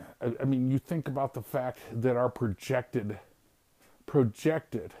 But, you think about the fact that our projected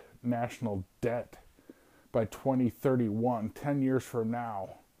national debt by 2031, 10 years from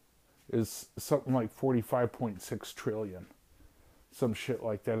now, is something like 45.6 trillion. Some shit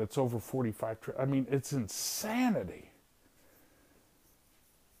like that. It's over 45 trillion. It's insanity.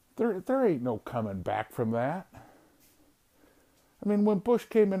 There ain't no coming back from that. When Bush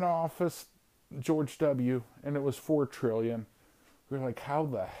came into office, George W., and it was 4 trillion, we were like, how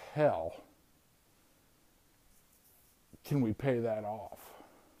the hell can we pay that off?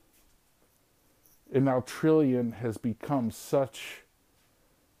 And now trillion has become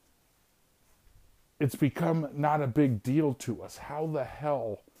it's become not a big deal to us. How the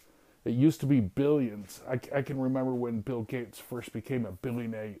hell? It used to be billions. I can remember when Bill Gates first became a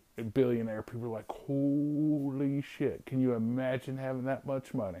billionaire. People were like, holy shit, can you imagine having that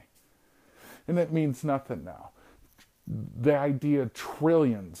much money? And it means nothing now. The idea of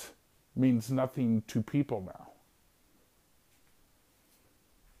trillions means nothing to people now.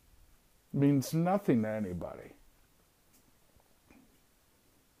 It means nothing to anybody.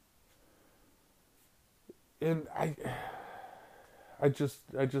 And I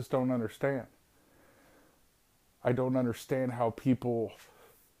just don't understand. I don't understand how people...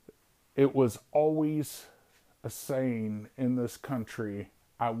 It was always a saying in this country,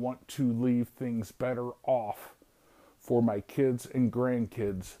 I want to leave things better off for my kids and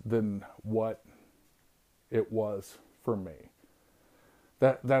grandkids than what it was for me.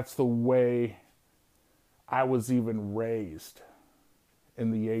 That's the way I was even raised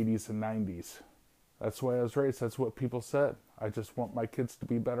in the 80s and 90s. That's the way I was raised. That's what people said. I just want my kids to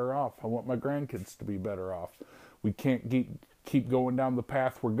be better off. I want my grandkids to be better off. We can't keep going down the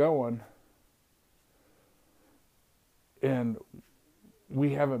path we're going. And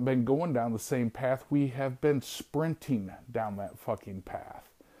we haven't been going down the same path. We have been sprinting down that fucking path.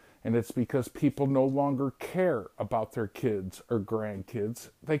 And it's because people no longer care about their kids or grandkids.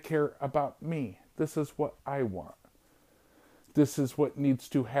 They care about me. This is what I want. This is what needs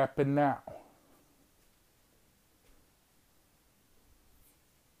to happen now.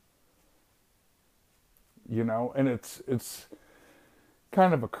 And it's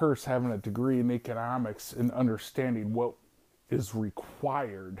kind of a curse having a degree in economics and understanding what is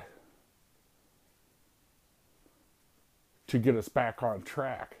required to get us back on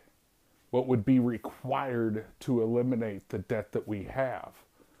track. What would be required to eliminate the debt that we have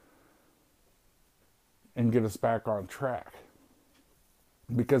and get us back on track.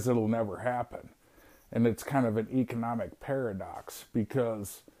 Because it'll never happen. And it's kind of an economic paradox,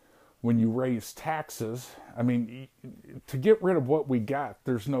 because when you raise taxes, to get rid of what we got,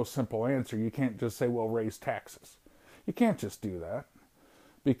 there's no simple answer. You can't just say, well, raise taxes. You can't just do that,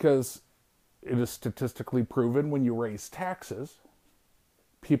 because it is statistically proven when you raise taxes,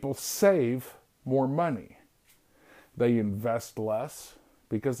 people save more money. They invest less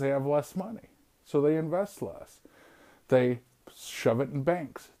because they have less money. So they invest less. They shove it in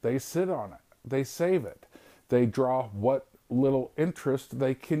banks. They sit on it. They save it. They draw what little interest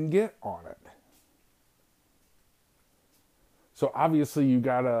they can get on it. So obviously you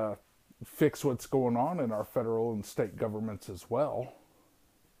got to fix what's going on in our federal and state governments as well.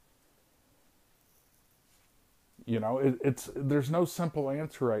 You know, there's no simple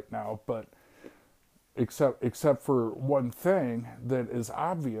answer right now, but except for one thing that is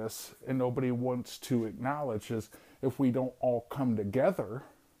obvious and nobody wants to acknowledge is if we don't all come together,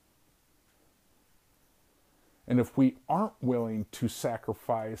 and if we aren't willing to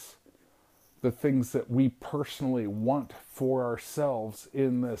sacrifice the things that we personally want for ourselves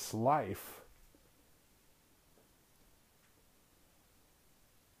in this life,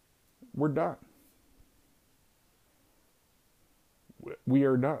 we're done. We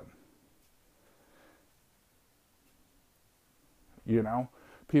are done. You know,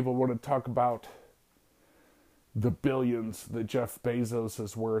 people want to talk about the billions that Jeff Bezos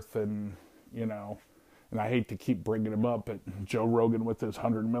is worth, and, you know, and I hate to keep bringing him up, but Joe Rogan with his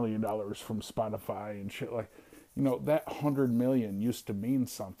 $100 million from Spotify and shit, like, you know, that $100 million used to mean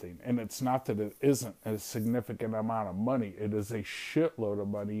something. And it's not that it isn't a significant amount of money. It is a shitload of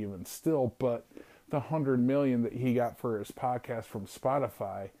money even still, but the $100 million that he got for his podcast from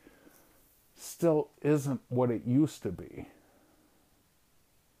Spotify still isn't what it used to be.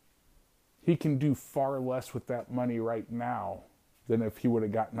 He can do far less with that money right now than if he would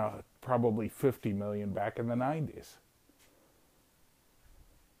have gotten probably $50 million back in the 90s.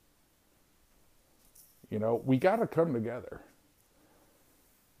 You know, we got to come together.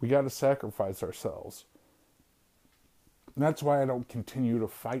 We got to sacrifice ourselves. And that's why I don't continue to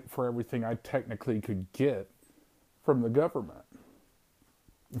fight for everything I technically could get from the government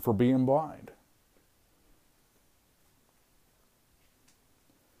for being blind.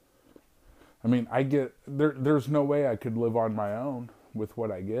 I mean, there's no way I could live on my own with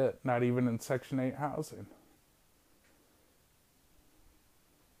what I get, not even in Section 8 housing.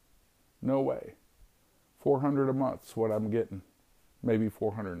 No way. $400 a month's what I'm getting. Maybe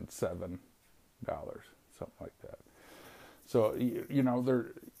 $407, something like that. So, you know,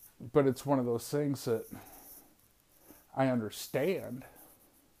 but it's one of those things that I understand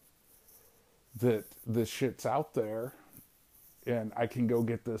that this shit's out there and I can go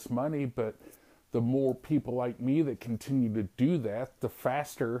get this money, but the more people like me that continue to do that, the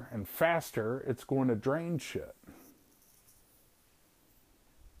faster and faster it's going to drain shit.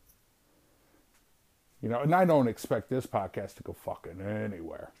 You know, and I don't expect this podcast to go fucking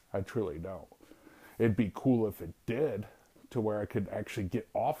anywhere. I truly don't. It'd be cool if it did, to where I could actually get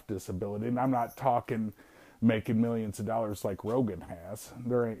off disability. And I'm not talking making millions of dollars like Rogan has.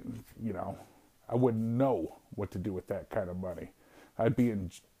 There ain't, you know, I wouldn't know what to do with that kind of money. I'd be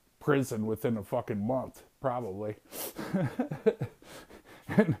in prison within a fucking month, probably.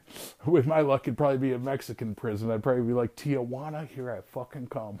 And with my luck, it'd probably be a Mexican prison. I'd probably be like, Tijuana, here I fucking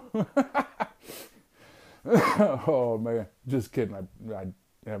come. Oh, man. Just kidding. I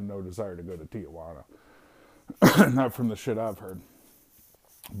have no desire to go to Tijuana. Not from the shit I've heard.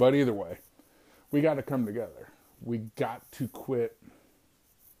 But either way, we got to come together. We got to quit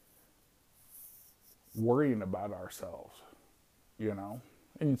worrying about ourselves, you know?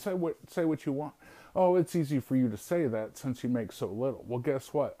 And you say what you want. Oh, it's easy for you to say that since you make so little. Well,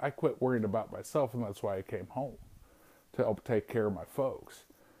 guess what? I quit worrying about myself, and that's why I came home, to help take care of my folks.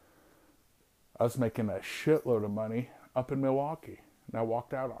 I was making a shitload of money up in Milwaukee, and I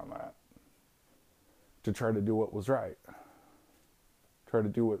walked out on that to try to do what was right. Try to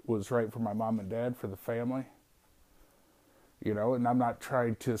do what was right for my mom and dad, for the family. You know, and I'm not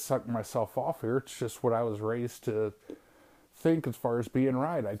trying to suck myself off here. It's just what I was raised to think as far as being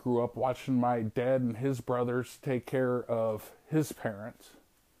right. I grew up watching my dad and his brothers take care of his parents.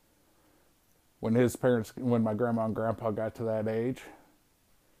 When my grandma and grandpa got to that age.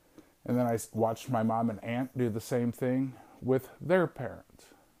 And then I watched my mom and aunt do the same thing with their parents.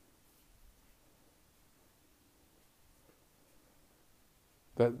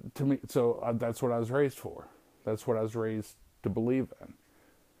 That, to me, so that's what I was raised for. That's what I was raised to believe in.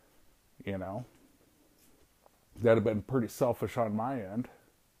 You know? That'd have been pretty selfish on my end.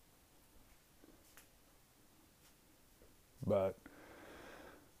 But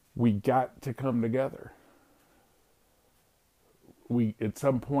we got to come together. At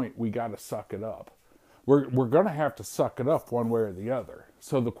some point, we got to suck it up. We're going to have to suck it up one way or the other.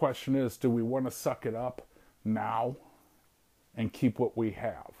 So the question is, do we want to suck it up now and keep what we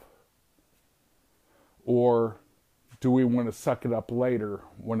have? Or do we want to suck it up later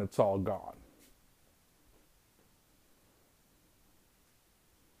when it's all gone?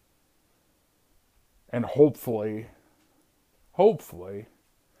 And hopefully,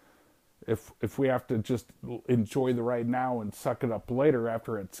 if we have to just enjoy the right now and suck it up later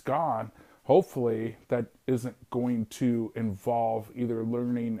after it's gone, hopefully that isn't going to involve either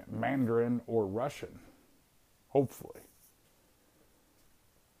learning Mandarin or Russian. Hopefully.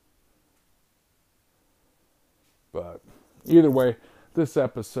 But either way, this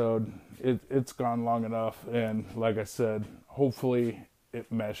episode, it's gone long enough. And like I said, hopefully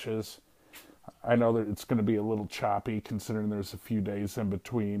it meshes. I know that it's going to be a little choppy considering there's a few days in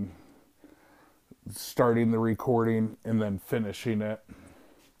between starting the recording and then finishing it.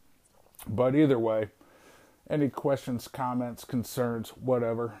 But either way, any questions, comments, concerns,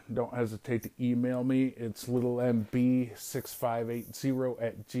 whatever, don't hesitate to email me. It's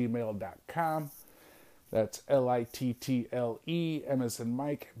littlemb6580@gmail.com. That's LITTLE, M as in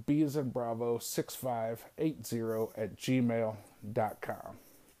Mike, B as in Bravo, 6580@gmail.com.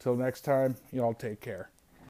 Till next time, y'all take care.